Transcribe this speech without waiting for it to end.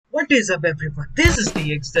What is up, everyone? This is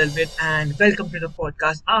DX Delvin, and welcome to the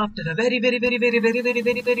podcast after a very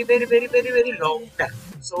long time.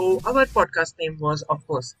 So, our podcast name was, of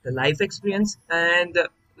course, the life experience. And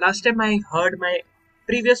last time I heard my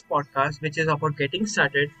previous podcast, which is about getting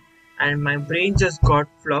started, and my brain just got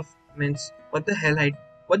fluff. Means, what the hell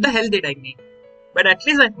did I make? But at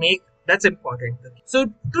least I make. That's important. So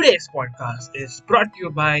today's podcast is brought to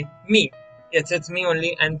you by me. Yes, it's me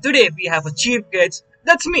only. And today we have a chief guest.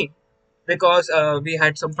 That's me. Because we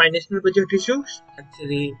had some financial budget issues.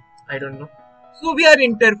 Actually, I don't know. So we are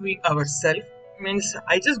interviewing ourselves. Means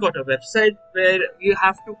I just got a website where you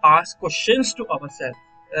have to ask questions to ourselves.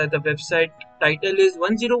 The website title is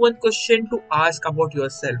 101 question to ask about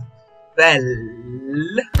yourself. Well,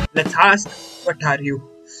 let's ask, what are you?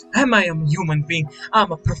 Am I a human being?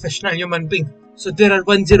 I'm a professional human being. So there are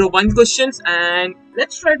 101 questions, and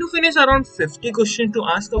let's try to finish around 50 questions to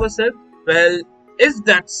ask ourselves. Well, if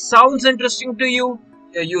that sounds interesting to you,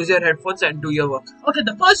 use your headphones and do your work. Okay,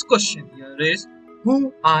 the first question here is,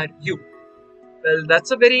 who are you? Well,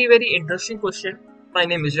 that's a very interesting question. My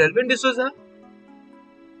name is Delvin D'Souza.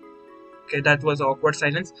 Okay, that was awkward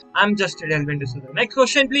silence. I'm just Delvin D'Souza. Next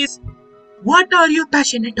question, please. What are you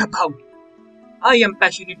passionate about? I am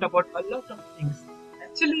passionate about a lot of things.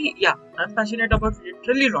 Actually, yeah, I'm passionate about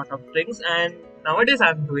literally a lot of things, and nowadays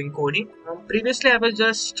I'm doing coding. Previously, I was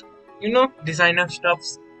just, designer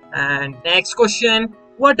stuffs. And next question,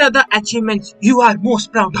 what are the achievements you are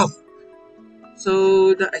most proud of?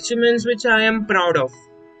 So, the achievements which I am proud of.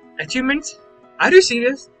 Achievements? Are you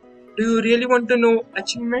serious? Do you really want to know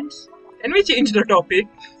achievements? Can we change the topic?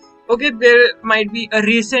 Okay, there might be a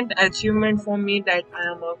recent achievement for me that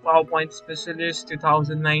I am a PowerPoint specialist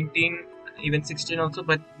 2019, even 16 also,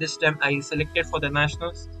 but this time I selected for the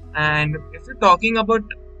nationals. And if you're talking about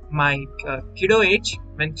my kiddo age,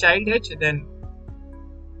 when child age, then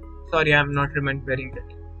sorry, I'm not remembering that.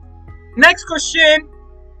 Next question,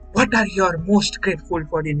 what are you most grateful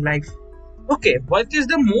for in life? Okay, what is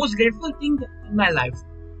the most grateful thing in my life?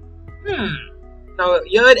 Now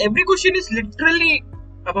here every question is literally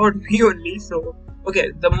about me only. So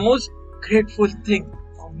okay, the most grateful thing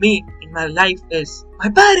for me in my life is my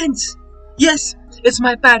parents. Yes, it's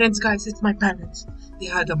my parents, guys. It's my parents. They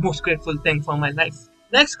are the most grateful thing for my life.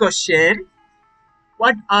 Next question,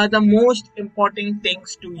 what are the most important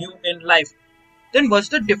things to you in life? Then what's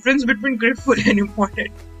the difference between grateful and important?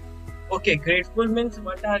 Okay, grateful means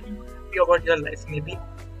what are you happy about your life, maybe.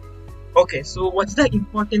 Okay, so what's the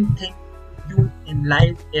important thing to you in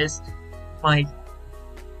life is my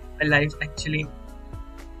life. Actually,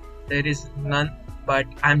 there is none, but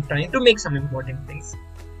I'm trying to make some important things.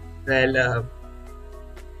 Well,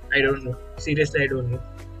 I don't know. Seriously, I don't know.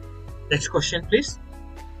 Next question, please.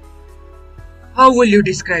 How will you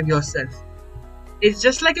describe yourself? It's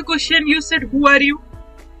just like a question you said, who are you?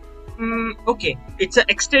 Okay, it's an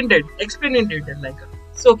extended, explanatory like a.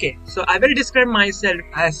 So okay, so I will describe myself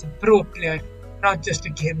as a pro player, not just a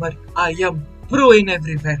gamer. I am pro in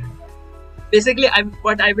everywhere. Basically,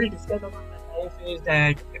 what I will describe about my life is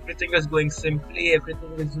that everything is going simply,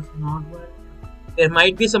 everything is just normal. There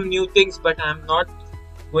might be some new things, but I'm not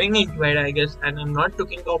going into it, I guess, and I'm not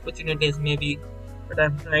looking for opportunities maybe, but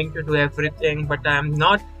I'm trying to do everything, but I'm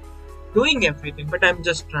not doing everything, but I'm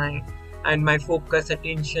just trying, and my focus,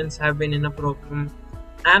 attentions have been in a problem.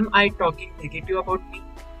 Am I talking negative about me?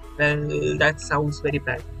 Well, that sounds very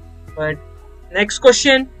bad. But next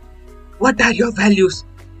question, what are your values?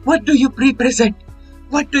 What do you represent?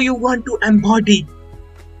 What do you want to embody?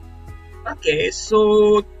 Okay,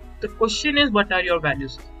 so the question is, what are your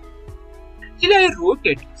values? Actually, I wrote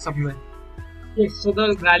it somewhere. Yes, so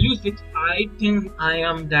the values which I think I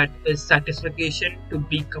am, that is satisfaction, to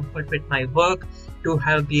be comfort with my work, to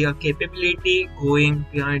have be a capability going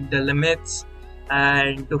beyond the limits,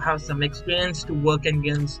 and to have some experience, to work and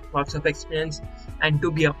gain lots of experience, and to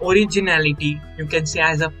be a originality. You can say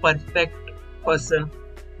as a perfect person.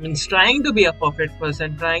 Means trying to be a perfect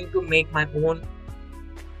person, trying to make my own,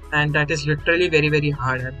 and that is literally very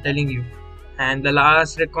hard, I'm telling you. And the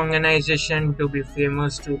last, recognition, to be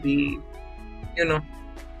famous, to be,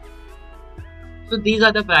 so these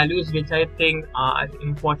are the values which I think are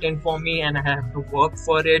important for me, and I have to work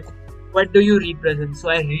for it. What do you represent? So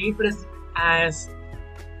I represent as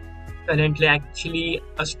currently actually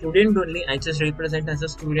a student only. I just represent as a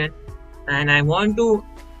student, and I want to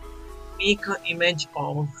make an image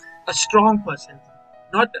of a strong person,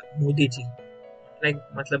 not Modi ji, like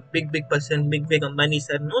matlab big person, big Ambani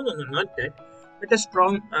sir. No, not that, but a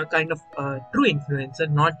strong kind of true influencer,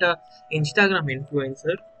 not a Instagram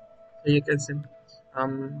influencer. So you can say.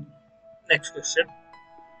 Next question.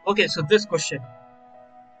 Okay, so this question: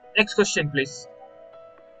 Next question, please.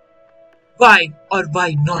 Why or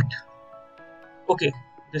why not? Okay,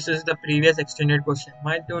 this is the previous extended question.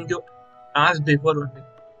 Why don't you ask before only?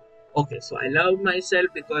 Okay, so I love myself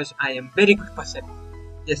because I am very good person.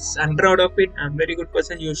 Yes, I'm proud of it. I'm very good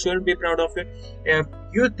person. You should be proud of it. If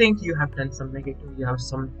you think you have done some negative,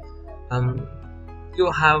 um,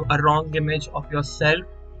 you have a wrong image of yourself,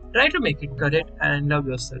 try to make it correct and love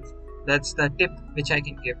yourself. That's the tip which I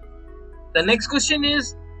can give. The next question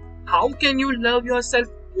is, how can you love yourself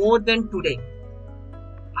more than today?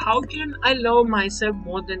 How can I love myself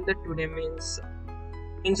more than the today means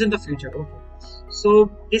in the future? Okay.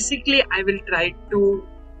 So basically, I will try to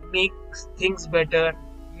make things better,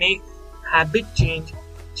 make habit change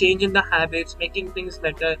in the habits, making things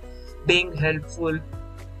better, being helpful,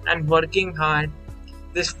 and working hard.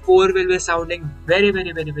 This four will be sounding very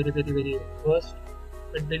worst,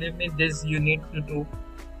 but believe me, this you need to do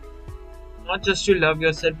not just to love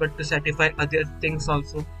yourself, but to satisfy other things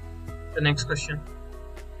also. The next question: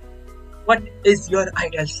 what is your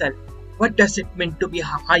ideal self? What does it mean to be a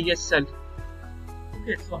highest self?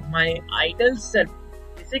 Okay, so my ideal self.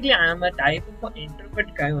 Basically, I am a type of an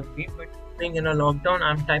introvert guy only, but being in a lockdown,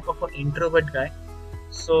 I'm type of an introvert guy.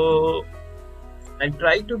 So I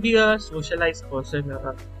try to be a socialized person,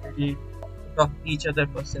 a very talk to each other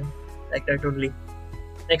person, like that only.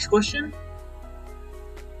 Next question.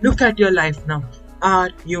 Look at your life now. Are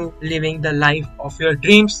you living the life of your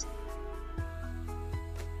dreams?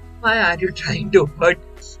 Why are you trying to hurt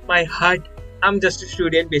my heart? I'm just a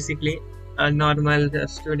student basically, a normal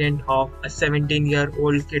student of a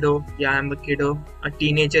 17-year-old kiddo. Yeah, I'm a kiddo, a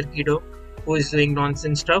teenager kiddo who is doing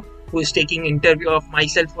nonsense stuff, who is taking interview of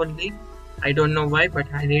myself only. I don't know why, but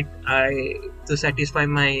I to satisfy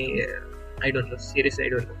my I don't know, seriously I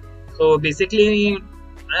don't know. So basically,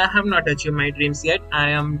 I have not achieved my dreams yet. I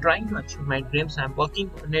am trying to achieve my dreams. I'm working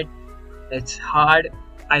on it. It's hard.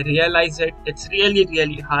 I realize it. It's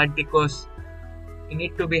really hard because you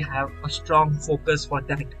need to have a strong focus for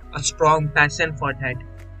that, a strong passion for that.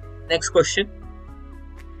 Next question.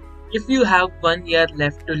 If you have 1 year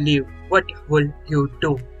left to live, what will you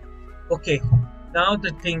do? Okay, now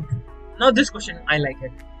the thing. Now this question I like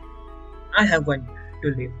it. I have 1 year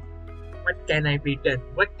to live. What can I be done?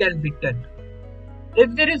 What can be done?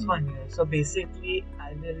 If there is 1 year, so basically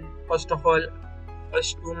I will first of all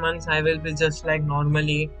first 2 months I will be just like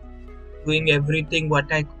normally doing everything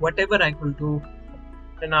whatever I could do.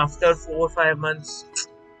 And after 4 or 5 months,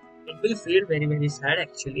 it will feel very sad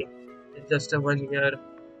actually. It's just a 1 year,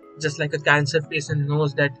 just like a cancer patient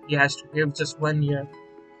knows that he has to live just 1 year.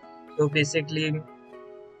 So basically,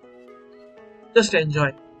 just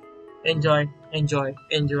enjoy,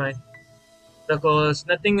 because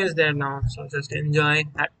nothing is there now. So just enjoy,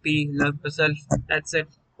 happy, love yourself. That's it.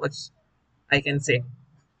 What's I can say.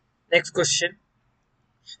 Next question.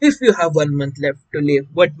 If you have 1 month left to live,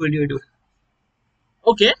 what will you do?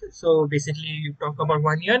 Okay, so basically you talk about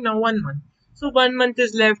 1 year, now 1 month. So 1 month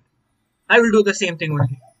is left. I will do the same thing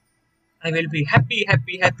only. I will be happy.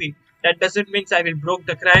 That doesn't mean I will broke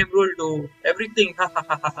the crime rule, do everything. Ha ha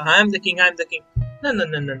ha ha. I am the king. No.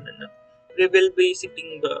 We will be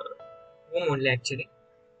sitting home only actually.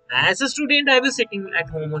 As a student, I was sitting at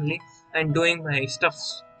home only and doing my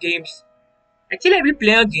stuffs, games. Actually, I will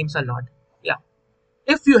play games a lot. Yeah.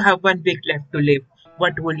 If you have 1 week left to live,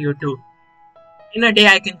 what will you do? In a day,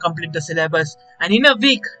 I can complete the syllabus, and in a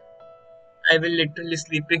week, I will literally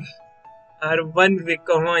sleeping. Or 1 week,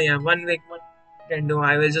 oh yeah, 1 week, what can do?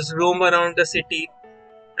 I will just roam around the city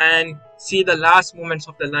and see the last moments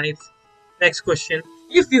of the life. Next question: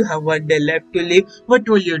 if you have 1 day left to live, what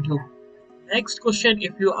will you do? Next question: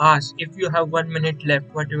 if you ask, if you have 1 minute left,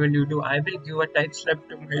 what will you do? I will give a tight slap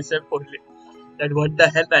to myself only. That what the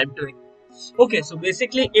hell I'm doing. Okay, so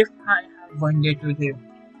basically, if I have 1 day to live,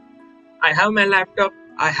 I have my laptop,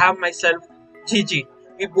 I have myself. GG.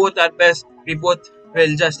 We both are best. We both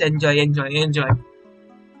will just enjoy.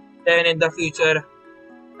 Then in the future,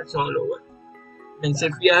 it's all over. Means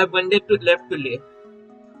if you have 1 day left to live.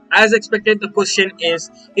 As expected, the question is,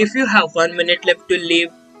 if you have 1 minute left to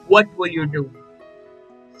live, what will you do?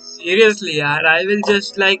 Seriously, yaar, I will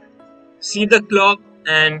just like see the clock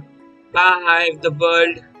and bye the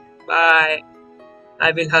world. Bye.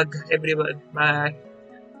 I will hug everyone. Bye.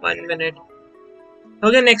 1 minute.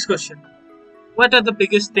 Okay, next question. What are the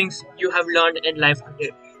biggest things you have learned in life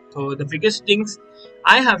today? So the biggest things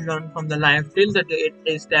I have learned from the life till the date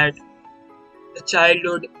is that the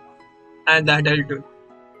childhood and the adulthood.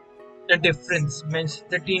 The difference means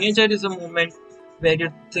the teenager is a moment where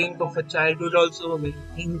you think of a childhood also, where you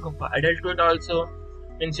think of adulthood also.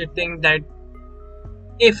 Means you think that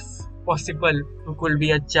if possible we could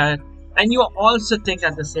be a child, and you also think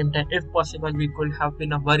at the same time, if possible we could have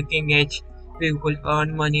been a working age, we could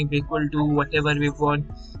earn money, we could do whatever we want.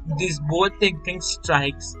 These both things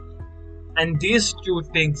strikes, and these two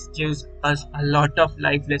things gives us a lot of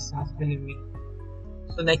life lessons, believe me.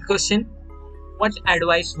 So next question, what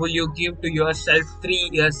advice will you give to yourself 3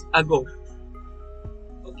 years ago?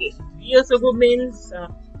 Okay, so 3 years ago means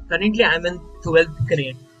currently I'm in 12th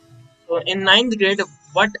grade. So in ninth grade,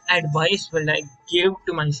 what advice will I give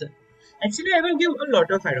to myself? Actually, I will give a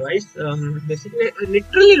lot of advice. Basically,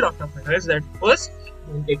 literally a lot of advice. That first,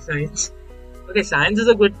 don't take science. Okay, science is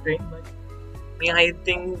a good thing, but I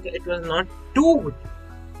think it was not too good.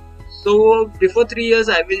 So before 3 years,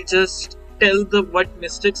 I will just tell the what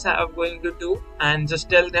mistakes I am going to do, and just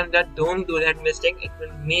tell them that don't do that mistake. It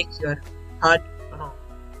will make your heart wrong.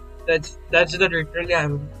 That's the literally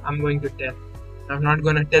I'm going to tell. I'm not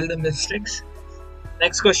gonna tell the mistakes.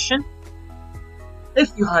 Next question. If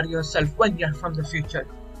you are yourself 1 year from the future,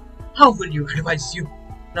 how will you advise you?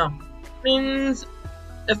 Now, means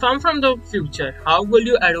if I'm from the future, how will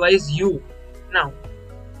you advise you? Now,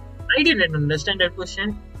 I didn't understand that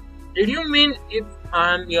question. Did you mean if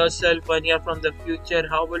I'm yourself 1 year from the future,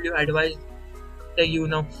 how will you advise the you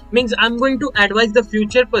now? Means I'm going to advise the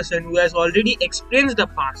future person who has already experienced the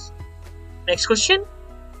past. Next question.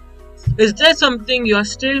 Is there something you're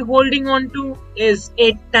still holding on to? Is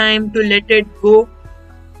it time to let it go?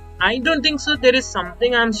 I don't think so. There is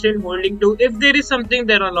something I'm still holding to. If there is something,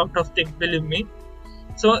 there are a lot of things, believe me.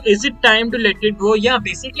 So is it time to let it go? Yeah,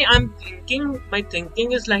 basically I'm thinking, my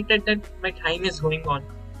thinking is like that my time is going on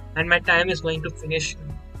and my time is going to finish.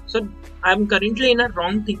 So I'm currently in a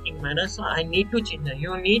wrong thinking manner, so I need to change that.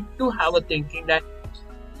 You need to have a thinking that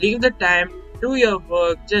leave the time, do your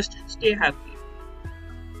work, just stay happy.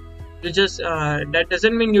 You just that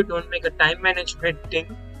doesn't mean you don't make a time management thing.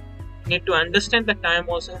 You need to understand the time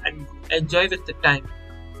also and enjoy with the time.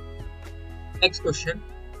 Next question.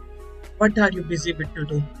 What are you busy with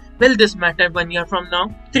today? Will this matter 1 year from now?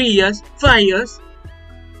 3 years? 5 years?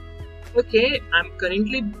 Okay, I'm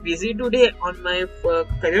currently busy today on my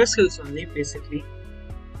career skills only, basically.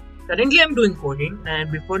 Currently I'm doing coding,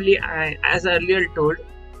 and beforely as earlier told,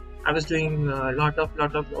 I was doing a lot of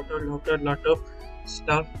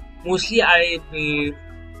stuff. Mostly I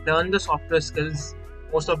learned the software skills.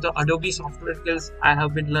 Most of the Adobe software skills I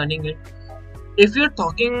have been learning it. If you're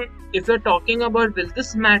talking about will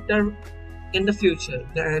this matter in the future,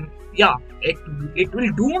 then yeah, it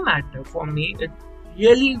will do matter for me. It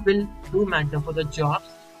really will do matter for the jobs,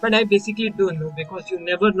 but I basically don't know because you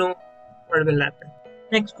never know what will happen.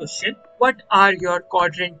 Next question. What are your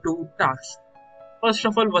quadrant 2 tasks? First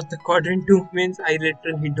of all, what the quadrant 2 means, I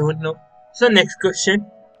literally don't know. So next question.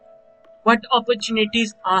 What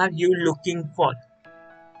opportunities are you looking for?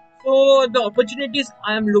 So the opportunities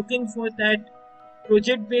I am looking for, that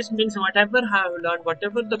project based means whatever I have learned,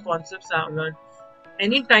 whatever the concepts I have learned,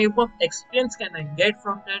 any type of experience can I get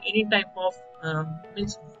from that, any type of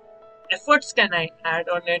means efforts can I add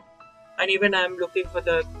on it, and even I'm not looking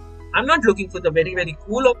for the very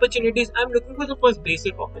cool opportunities. I'm looking for the first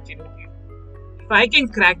basic opportunity. If I can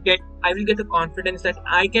crack that, I will get the confidence that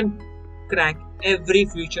I can crack every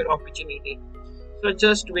future opportunity. So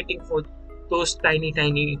just waiting for those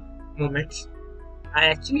tiny moments. I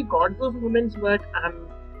actually got those moments, but I'm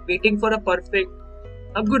waiting for a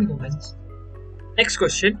good moments. Next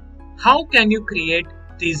question. How can you create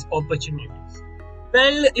these opportunities?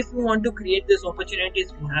 Well, if we want to create these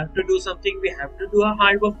opportunities, we have to do something. We have to do our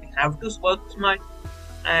hard work. We have to work smart.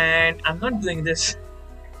 And I'm not doing this.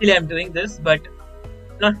 Actually, I'm doing this, but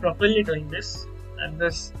not properly doing this. I'm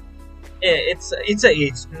just it's a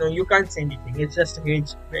age. No, you can't say anything. It's just an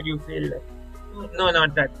age where you feel like, no,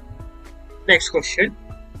 not that. Next question.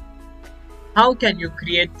 How can you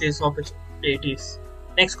create these opportunities?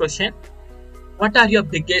 Next question. What are your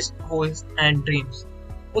biggest goals and dreams?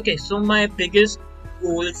 Okay, so my biggest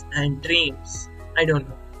goals and dreams, I don't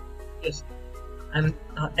know. Yes, I'm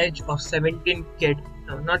an age of 17 kid.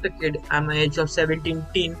 No, not a kid. I'm an age of 17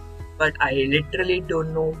 teen. But I literally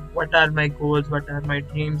don't know what are my goals, what are my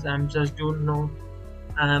dreams. I'm just don't know.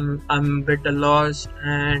 I'm a bit lost,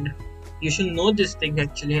 and you should know this thing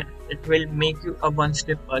actually. It will make you a one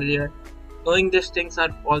step earlier. Knowing these things are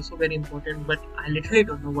also very important, but I literally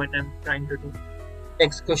don't know what I'm trying to do.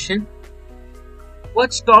 Next question.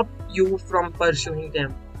 What stopped you from pursuing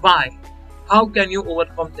them? Why? How can you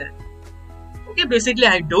overcome them? Okay, basically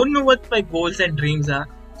I don't know what my goals and dreams are.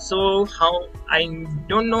 So how I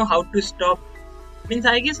don't know how to stop means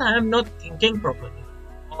I guess I am not thinking properly,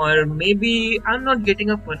 or maybe I'm not getting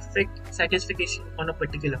a perfect satisfaction on a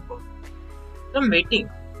particular goal. So I'm waiting.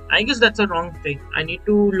 I guess that's a wrong thing. I need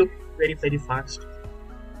to look very, very fast.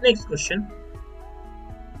 Next question.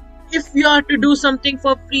 If you are to do something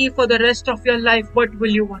for free for the rest of your life, what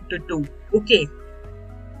will you want to do? Okay,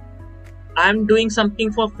 I'm doing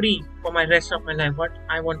something for free for my rest of my life. What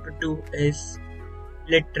I want to do is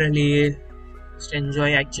literally just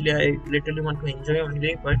enjoy. Actually, I literally want to enjoy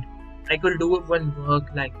only, but I could do one work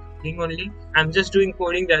like coding only. I'm just doing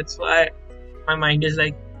coding, that's why my mind is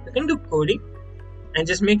like, you can do coding and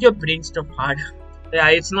just make your brain stuff hard. Yeah,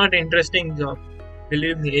 it's not interesting job.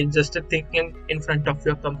 Believe me, it's just a thing in front of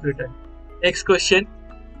your computer. Next question.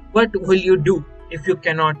 What will you do if you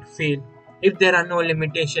cannot fail? If there are no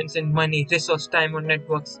limitations in money, resource, time, or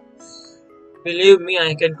networks? Believe me,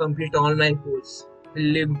 I can complete all my goals.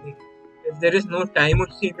 Believe me. If there is no time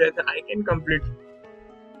only, brother, I can complete.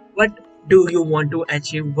 What do you want to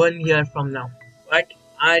achieve 1 year from now? What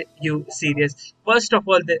are you serious? First of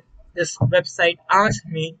all, this website asked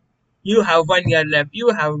me, you have 1 year left, you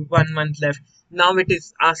have 1 month left. Now it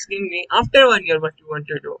is asking me after 1 year what you want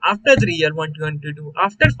to do, after 3 years what you want to do,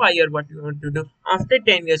 after 5 years what you want to do, after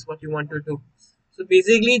 10 years what you want to do. So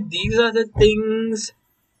basically, these are the things.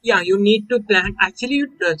 Yeah, you need to plan. Actually, you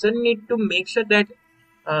doesn't need to make sure that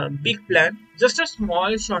big plan, just a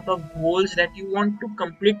small sort of goals that you want to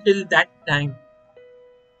complete till that time.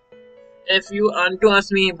 If you want to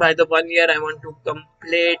ask me, by the 1 year I want to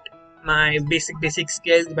complete my basic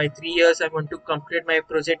skills, by 3 years I want to complete my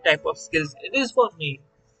project type of skills, it is for me.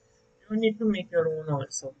 You need to make your own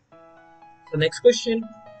also. So next question.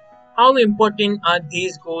 How important are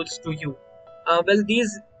these goals to you? Well,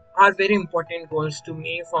 these are very important goals to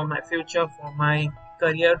me for my future, for my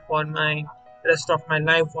career, for my rest of my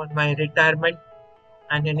life, for my retirement,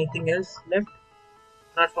 and anything else left,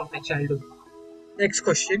 not for my childhood. Next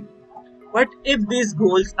question. What if these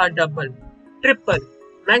goals are double, triple,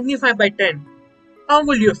 magnified by 10? How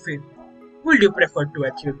will you feel? Would you prefer to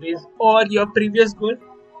achieve this or your previous goal?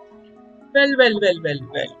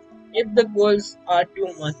 Well. If the goals are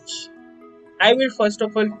too much, I will first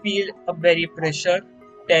of all feel a very pressure,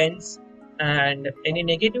 tense, and any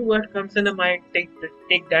negative word comes in the mind,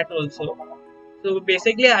 take that also. So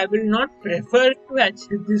basically, I will not prefer to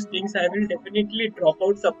achieve these things. I will definitely drop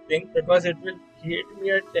out something because it will create me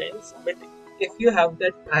a tense. But if you have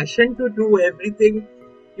that passion to do everything,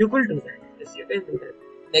 you will do that. Yes, you can do that.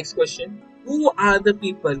 Next question. Who are the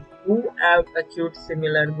people who have achieved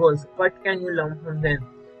similar goals? What can you learn from them?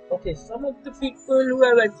 Okay, some of the people who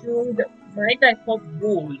have achieved my type of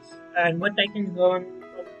goals and what I can learn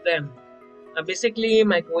from them. Basically,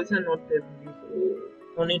 my goals are not very big, so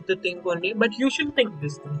no need to think only, but you should think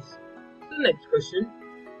these things. So, next question.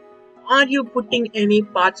 Are you putting any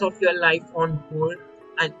parts of your life on hold?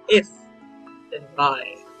 And if, then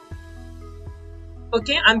why?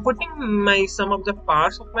 Okay, I'm putting my some of the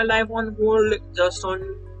parts of my life on hold just on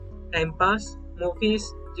time pass,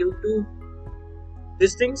 movies, YouTube,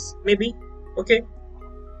 these things maybe. Okay,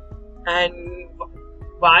 and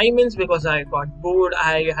why means because I got bored,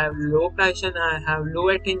 I have low passion, I have low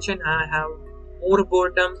attention, I have more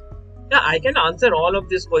boredom. Yeah, I can answer all of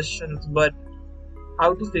these questions, but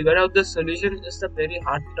how to figure out the solution is a very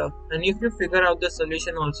hard tough. And if you figure out the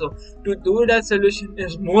solution also, to do that solution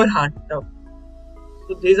is more hard tough.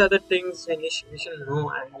 So these are the things we should know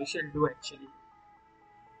and we should do actually.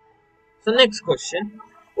 So next question.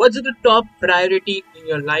 What's the top priority in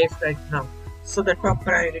your life right now? So the top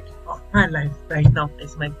priority of my life right now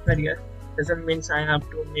is my career. Doesn't mean I have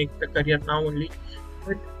to make the career now only,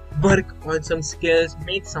 but work on some skills,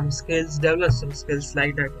 make some skills, develop some skills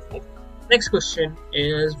like that. Next question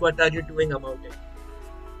is, what are you doing about it?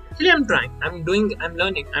 Actually, I'm trying. I'm doing. I'm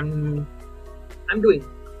learning. I'm doing.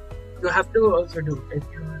 You have to also do.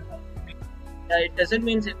 It doesn't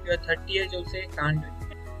mean if you're 30 years old, say can't do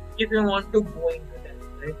it. If you want to go into that,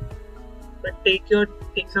 right? But take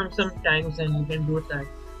some times and you can do that.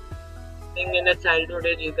 Thing in a childhood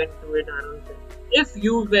age, you can do it around. If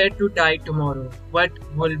you were to die tomorrow, what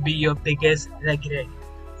will be your biggest regret?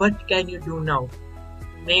 What can you do now?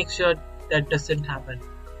 Make sure that doesn't happen.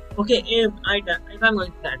 Okay, if I'm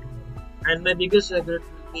going to die tomorrow, and my biggest regret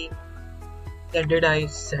will be that did I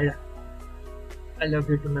said I love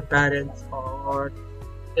you to my parents, or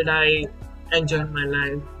did I enjoy my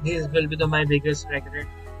life? These will be my biggest regret.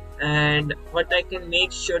 And what I can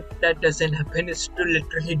make sure that doesn't happen is to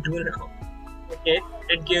literally do now. Okay,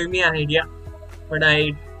 it gave me an idea, but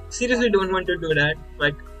I seriously don't want to do that.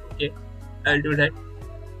 But okay, I'll do that.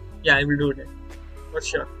 Yeah, I will do that for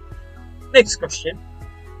sure. Next question.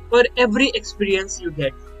 For every experience you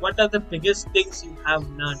get, what are the biggest things you have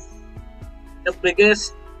learned? The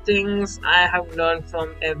biggest things I have learned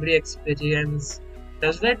from every experience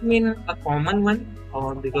Does that mean a common one?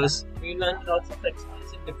 Or because we learn lots of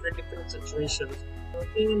experience in different situations.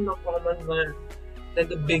 Working in a common one, then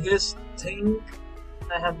the biggest thing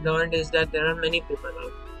I have learned is that there are many people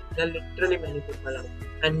out. There are literally many people out.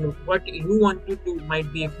 And what you want to do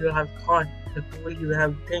might be if you have thought the goal you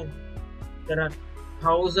have think. There are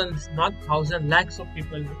thousands, not thousands, lakhs of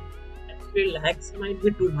people. Actually, lakhs might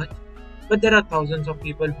be too much, but there are thousands of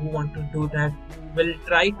people who want to do that, who will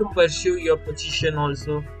try to pursue your position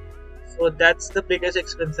also. So that's the biggest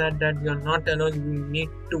expense that you're not alone. You need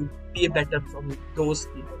to be better from those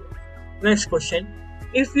people. Next question.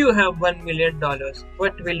 If you have $1 million,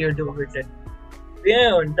 what will you do with it?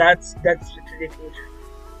 Yeah, that's literally good.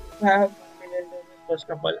 If I have $1 million, first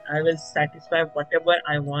of all, I will satisfy whatever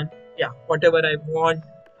I want. Yeah, whatever I want.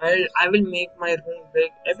 I will make my room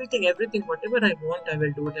big. Everything, whatever I want, I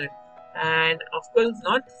will do that. And of course,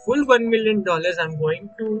 not full $1 million. I'm going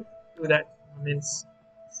to do that. Means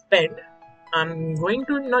spend. I'm going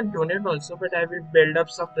to not donate also, but I will build up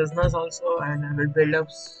some business also, and I will build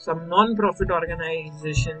up some non-profit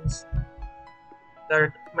organizations.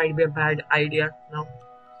 That might be a bad idea now.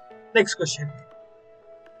 Next question.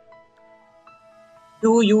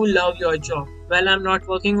 Do you love your job? Well, I'm not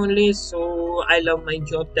working only, so I love my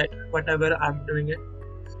job that whatever I'm doing it.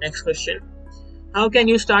 Next question. How can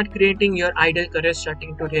you start creating your ideal career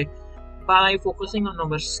starting today? By focusing on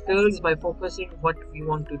our skills, by focusing what we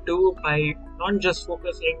want to do, by not just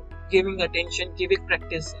focusing, giving attention, giving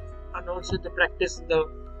practice, and also the practice the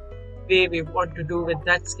way we want to do with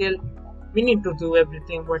that skill. We need to do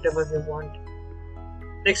everything, whatever we want.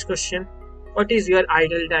 Next question. What is your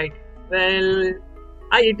ideal diet? Well,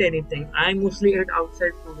 I eat anything. I mostly eat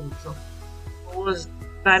outside food also. Those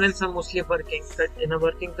parents are mostly working in a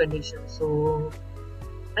working condition. So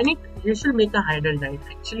I need you should make a ideal diet.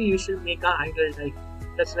 Actually you should make a ideal diet.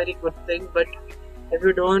 That's very good thing, but if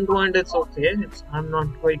you don't want it's okay. I'm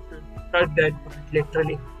not going to cut that part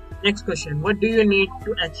literally. Next question. What do you need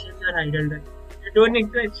to achieve your ideal diet? You don't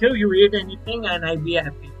need to achieve, you eat anything and I'll be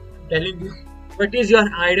happy. I'm telling you. What is your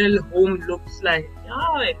ideal home looks like?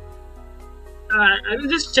 Yeah, I will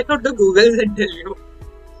just check out the Google and tell you.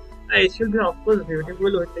 It should be of course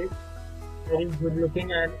beautiful only, very good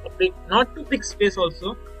looking and a big, not too big space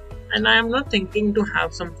also. And I am not thinking to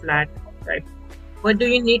have some flat type. What do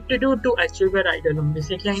you need to do to achieve your ideal home?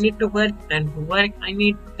 Basically, I need to work, then to work, I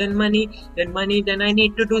need then money, then I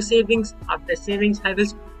need to do savings. After savings, I will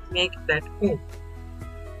make that home.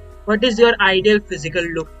 What is your ideal physical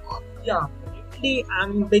look? Yeah, currently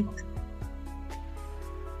I'm big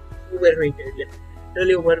overweighted. Yeah,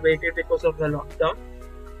 really overweighted because of the lockdown.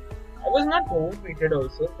 I was not overweighted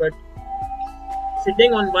also, but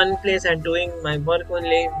sitting on one place and doing my work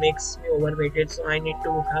only makes me overweighted. So I need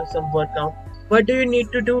to have some workout. What do you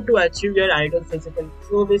need to do to achieve your ideal physical?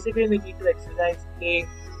 So basically, we need to exercise. Okay,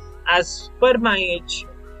 as per my age,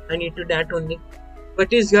 I need to that only.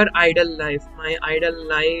 What is your ideal life? My ideal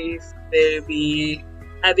life will be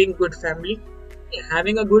having good family,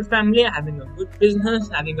 having a good family, having a good business,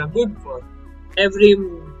 having a good work.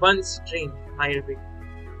 Everyone's dream might be.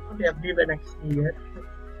 Not everyone actually here.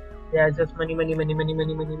 Yeah, just money, money, money, money,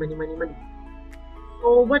 money, money, money, money, money.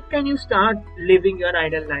 So, what can you start living your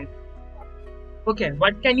ideal life? Okay,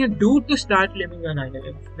 what can you do to start living your ideal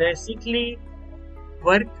life? Basically,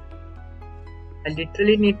 work. I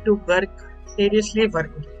literally need to work. Seriously,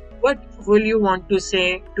 work. What will you want to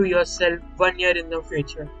say to yourself 1 year in the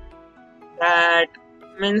future? That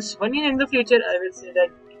means 1 year in the future, I will say that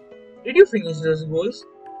did you finish those goals?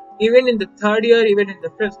 Even in the third year, even in the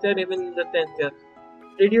fifth year, even in the 10th year.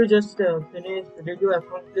 Did you just finish? Did you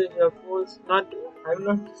accomplish your goals? Not, I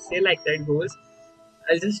will not say like that goals.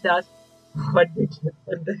 I'll just ask, what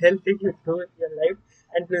the hell did you do in your life?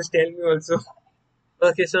 And please tell me also.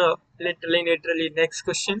 Okay, so literally, next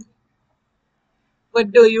question.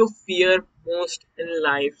 What do you fear most in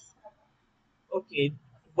life? Okay,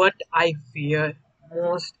 what I fear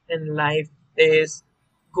most in life is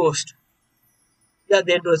ghost. Yeah,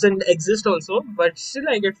 they doesn't exist also, but still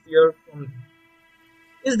I get fear from it.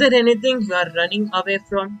 Is there anything you are running away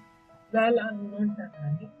from? Well, I'm not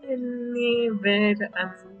running anywhere.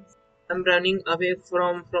 I'm running away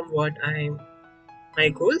from what I'm my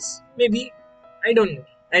goals. Maybe I don't know.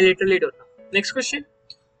 I literally don't know. Next question: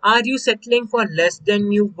 are you settling for less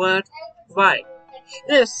than you were? Why?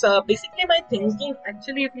 Yes. Basically, my thinking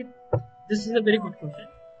actually, this is a very good question.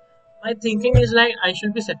 My thinking is like I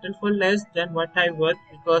should be settled for less than what I worth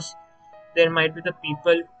because there might be the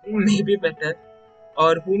people who may be better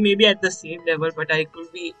or who may be at the same level, but I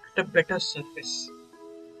could be at a better service.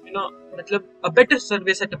 You know, matlab, a better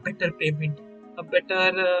service at a better payment, a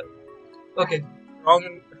better. Okay.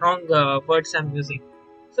 wrong words I'm using.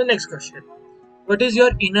 So next question. What is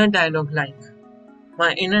your inner dialogue like?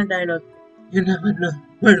 My inner dialogue. You never know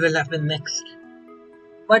what will happen next.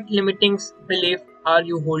 What limiting belief are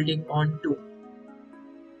you holding on to?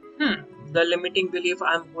 The limiting belief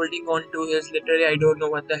I'm holding on to is literally I don't know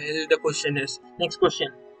what the hell the question is. Next question.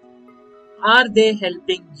 Are they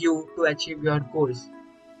helping you to achieve your goals?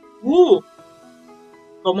 Who?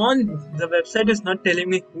 Come on, the website is not telling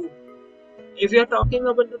me who. If you're talking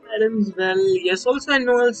about the parents, well, yes also and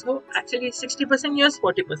no also. Actually, 60% yes,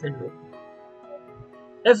 40% no.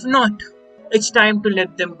 If not, it's time to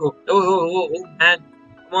let them go. Oh, man.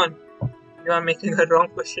 Come on. You are making a wrong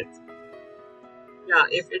question. Yeah,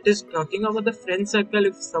 if it is talking about the friend circle,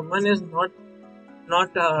 if someone is not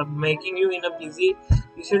making you in a busy,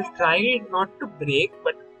 you should try not to break,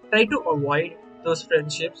 but try to avoid those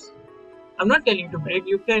friendships. I'm not telling to break.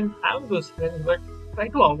 You can have those friends, but try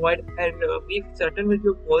to avoid and be certain with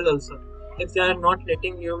your goal also. If they are not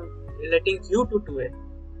letting you to do it.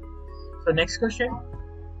 So next question: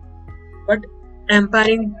 what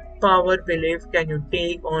empowering power belief can you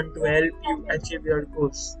take on to help you achieve your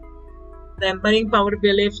goals? The empowering power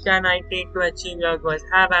beliefs can I take to achieve your goals?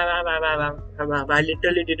 I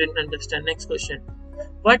literally didn't understand. Next question.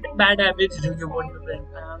 What bad habits do you want to break?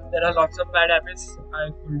 There are lots of bad habits I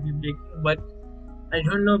could be breaking, but I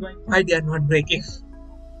don't know why they are not breaking.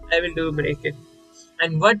 I will do break it.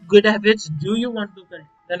 And what good habits do you want to build?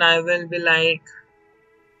 Then I will be like,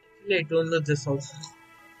 actually, I don't know this also.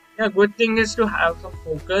 Yeah, good thing is to have some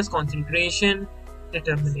focus, concentration,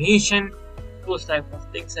 determination, those type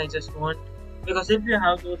of things I just want. Because if you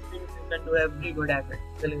have those things, you can do every good habit.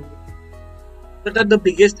 Telling you. What are the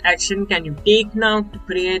biggest action can you take now to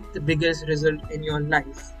create the biggest result in your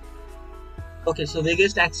life? Okay, so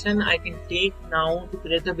biggest action I can take now to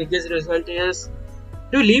create the biggest result is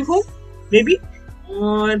to leave home, maybe,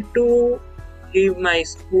 or to leave my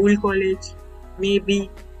school, college, maybe.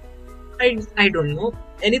 I don't know.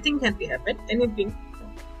 Anything can be happen. Anything.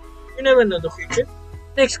 You never know the future.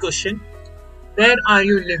 Next question. Where are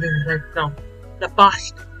you living right now? The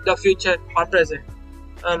past, the future, or present?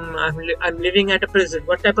 I'm living at a present.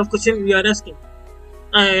 What type of question you are asking?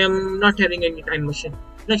 I am not having any time machine.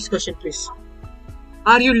 Next question, please.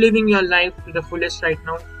 Are you living your life to the fullest right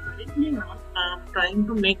now? Currently not. I'm trying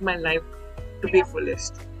to make my life to be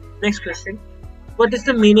fullest. Next question. What is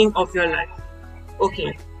the meaning of your life?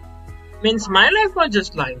 Okay. Means my life or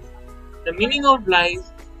just life? The meaning of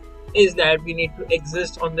life is that we need to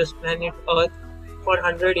exist on this planet Earth for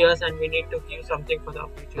 100 years and we need to give something for the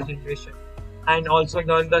future generation. And also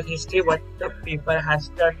learn the history what the people has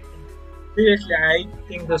done. Seriously, I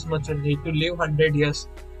think this much only to live 100 years.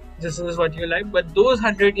 This is what you like, but those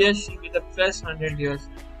 100 years should be the best 100 years.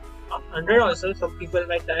 100 also, some people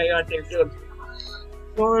might die or take you.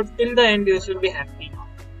 So till the end, you should be happy.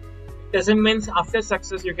 Doesn't mean after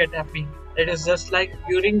success you get happy. It is just like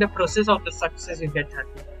during the process of the success you get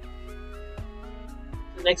happy.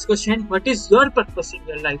 Next question: what is your purpose in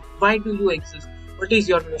your life? Why do you exist? What is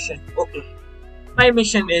your mission? Okay, my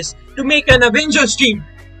mission is to make an Avengers team.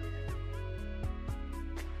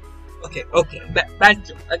 Okay, bad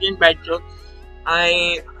joke. Again, bad joke.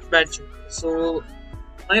 Bad joke. So,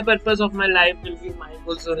 my purpose of my life will be my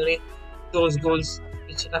goals only. Those goals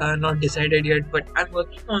which are not decided yet, but I'm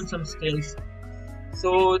working on some skills.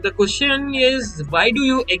 So, the question is, why do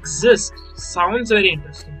you exist? Sounds very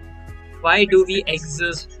interesting. Why do we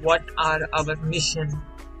exist? What are our mission?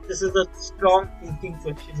 This is a strong thinking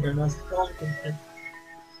question, strong thinking.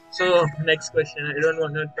 So, next question. I don't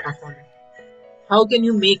want to talk on it. How can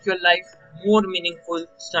you make your life more meaningful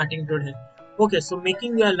starting today? Okay, so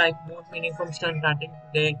making your life more meaningful starting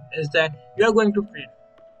today is that you are going to fail.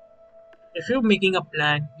 If you're making a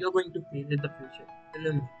plan, you're going to fail in the future.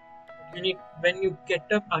 You need when you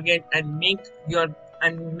get up again and make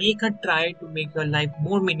a try to make your life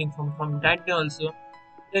more meaningful from that day also,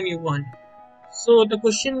 then you won. So the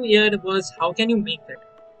question here was, how can you make it?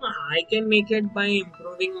 I can make it by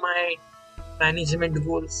improving my management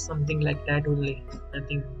goals, something like that only.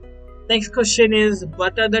 Nothing. Next question is,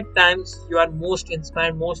 what are the times you are most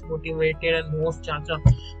inspired, most motivated, and most charged up?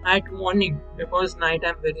 At morning, because night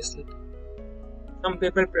I'm very sleepy. Some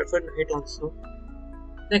people prefer night also.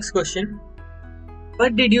 Next question.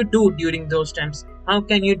 What did you do during those times? How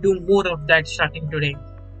can you do more of that starting today?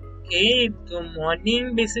 Okay, the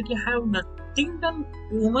morning basically I have nothing done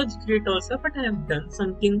too much great also, but I have done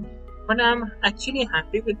something. But I'm actually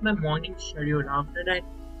happy with my morning schedule. After that,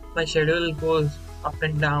 my schedule goes up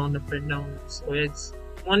and down, up and down. So it's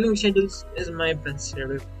morning schedule is my best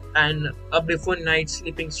schedule, and a before night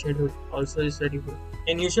sleeping schedule also is very good.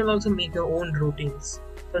 and you should also make your own routines.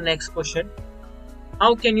 So next question,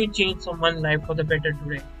 how can you change someone's life for the better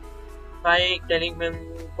today? By telling them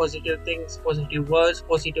positive things, positive words,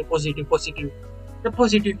 positive. The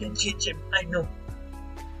positive can change him, I know.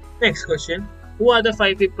 Next question, who are the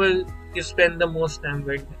 5 people you spend the most time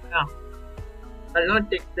with? Yeah, I'll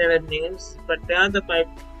not take their names, but they are the 5,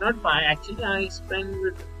 not 5, actually I spend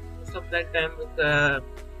with most of that time with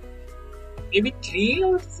maybe 3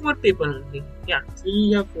 or 4 people only. Yeah,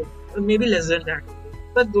 3 or 4, or maybe less than that.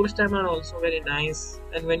 But those times are also very nice,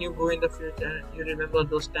 and when you go in the future, you remember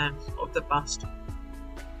those times of the past.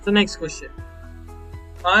 So next question,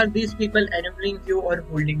 are these people enabling you or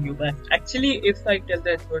holding you back? Actually, if I tell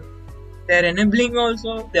that one, they're enabling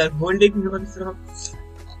also, they're holding you also.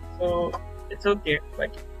 So it's okay,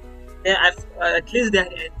 but at least they are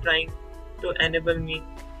trying to enable me.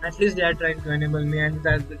 At least they are trying to enable me, and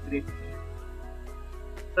that's the great thing.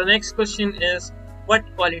 The next question is, what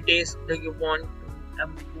qualities do you want to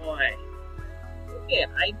avoid? Okay,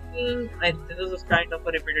 I think this is kind of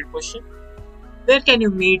a repeated question. Where can you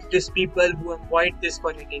meet these people who avoid these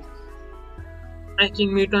qualities? I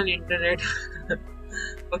can meet on internet.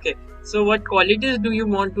 Okay, so what qualities do you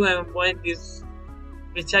want to avoid? This,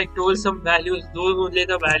 which I told some values, those only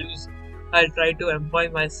the values I'll try to employ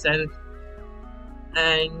myself.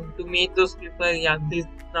 And to meet those people, yeah,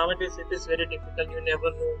 nowadays it is very difficult. You never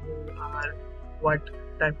know who are what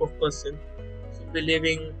type of person. So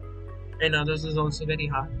believing in others is also very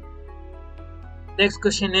hard. Next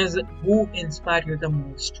question is, who inspire you the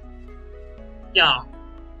most? Yeah,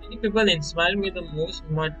 many people inspire me the most,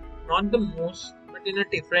 but not the most, but in a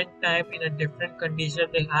different type, in a different condition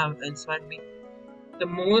they have inspired me. The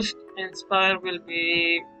most inspire will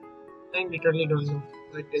be, I literally don't know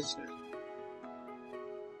what it is.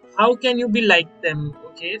 How can you be like them?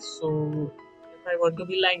 Okay, so if I want to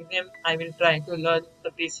be like them, I will try to learn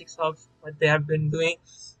the basics of what they have been doing.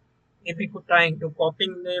 Maybe trying to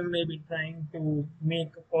copying them, maybe trying to make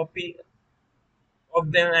a copy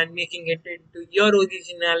of them and making it into your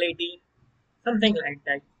originality, something like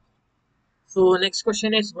that. So next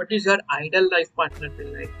question is, what is your ideal life partner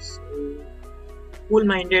feel like? So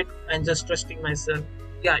cool-minded and just trusting myself.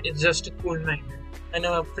 Yeah, it's just a cool-minded. And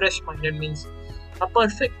a fresh-minded means a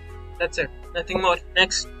perfect. That's it. Nothing more.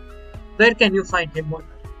 Next, where can you find him on?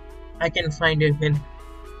 I can find him in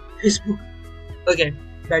Facebook. Okay,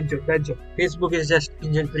 that joke. Facebook is just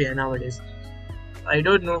Angel Priya nowadays. I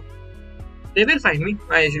don't know. They will find me.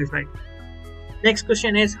 I will find. Next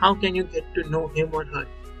question is, how can you get to know him or her?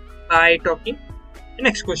 By talking.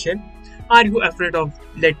 Next question, are you afraid of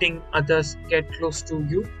letting others get close to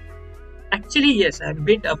you? Actually, yes, I'm a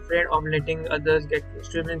bit afraid of letting others get close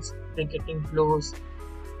to me. They're getting close.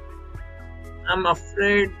 I'm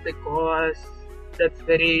afraid because that's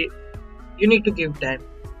very. You need to give time.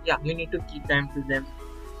 Yeah, you need to keep time to them.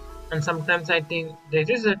 And sometimes I think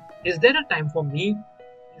is there a time for me?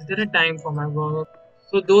 Is there a time for my work?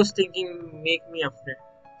 So those thinking make me afraid.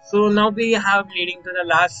 So now we have leading to the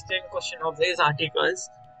last 10 question of these articles.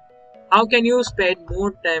 How can you spend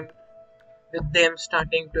more time with them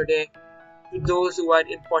starting today, to those who are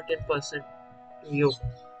important person to you?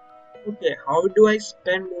 Okay, how do I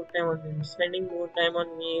spend more time on them? Spending more time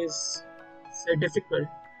on me is so difficult.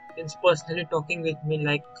 It's personally talking with me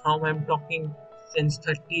like how I'm talking since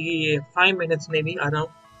 35 minutes maybe around.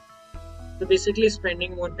 So basically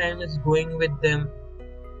spending more time is going with them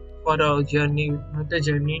for a journey,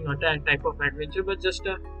 not a type of adventure, but just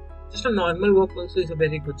a normal walk also is a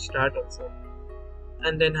very good start also.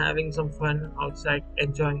 And then having some fun outside,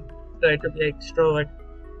 enjoying, try to be extrovert.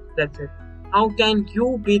 That's it. How can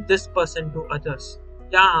you be this person to others?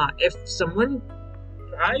 Yeah, if someone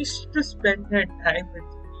tries to spend their time with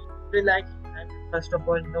me, be like, first of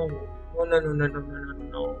all, no.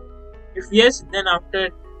 If yes, then after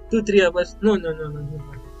 2-3 hours, no.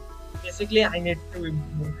 Basically, I need to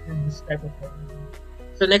improve in this type of thing.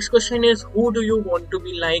 So next question is, who do you want to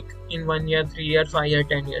be like in 1 year, 3 year, 5 year,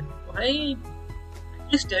 10 year? Why?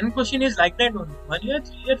 This 10 question is like that only. 1 year,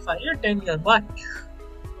 3 year, 5 year, 10 year. What?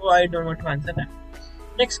 So I don't want to answer that.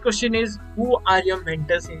 Next question is, who are your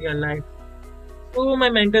mentors in your life? So my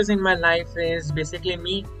mentors in my life is basically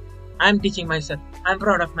me. I'm teaching myself. I'm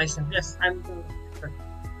proud of myself. Yes, I'm proud of myself.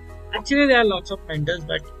 Actually, there are lots of mentors,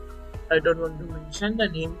 but I don't want to mention the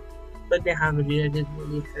name. But they have really helped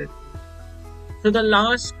me. So the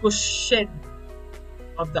last question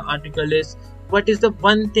of the article is, what is the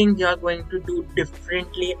one thing you are going to do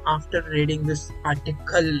differently after reading this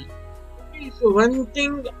article? Okay, so one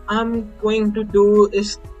thing I'm going to do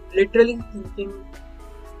is literally thinking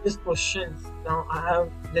these questions. Now I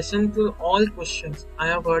have listened to all questions. I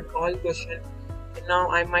have heard all questions. And now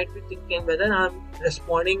I might be thinking whether I'm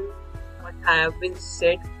responding what I have been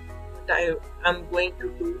said, what I am going to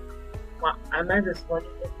do. Am I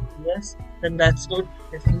responding if yes? Then that's good.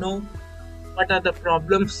 If no, what are the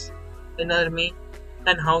problems in me,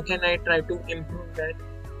 and how can I try to improve that?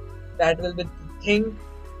 That will be the thing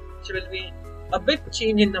which will be a bit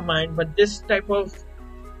change in the mind. But this type of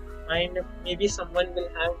mind, maybe someone will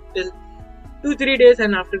have till 2-3 days,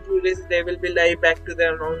 and after 2 days they will be like back to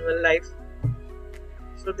their normal life.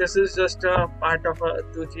 So this is just a part of a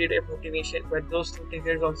 2-3 day motivation, but those 2-3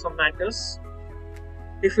 days also matters.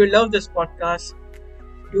 If you love this podcast,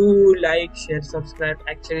 do like, share, subscribe.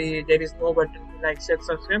 Actually, there is no button to like, share,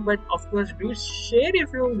 subscribe, but of course, do share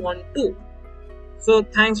if you want to. So,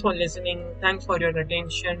 thanks for listening. Thanks for your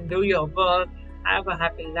attention. Do your work. Have a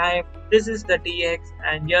happy life. This is the DX,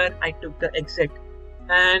 and here I took the exit.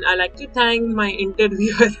 And I like to thank my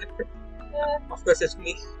interviewer. Of course, it's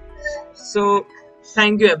me. So,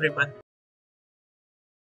 thank you, everyone.